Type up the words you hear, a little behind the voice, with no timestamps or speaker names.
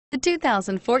The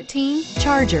 2014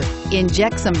 Charger.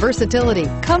 Inject some versatility,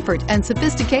 comfort, and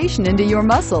sophistication into your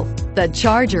muscle. The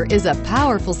Charger is a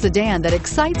powerful sedan that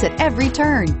excites at every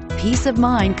turn. Peace of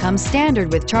mind comes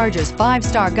standard with Charger's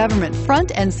 5-star government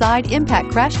front and side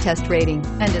impact crash test rating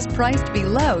and is priced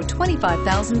below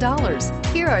 $25,000.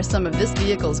 Here are some of this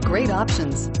vehicle's great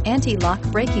options: anti-lock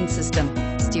braking system,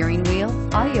 steering wheel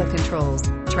audio controls,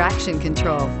 traction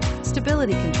control,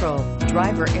 stability control,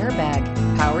 driver airbag,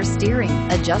 power steering,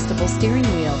 adjustable steering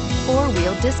wheel,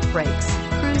 4-wheel disc brakes,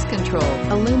 cruise control,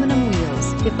 aluminum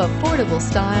wheels. If affordable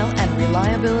style and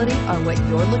reliability are what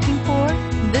you're looking for,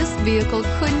 this vehicle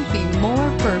couldn't be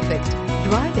more perfect.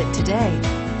 Drive it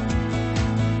today.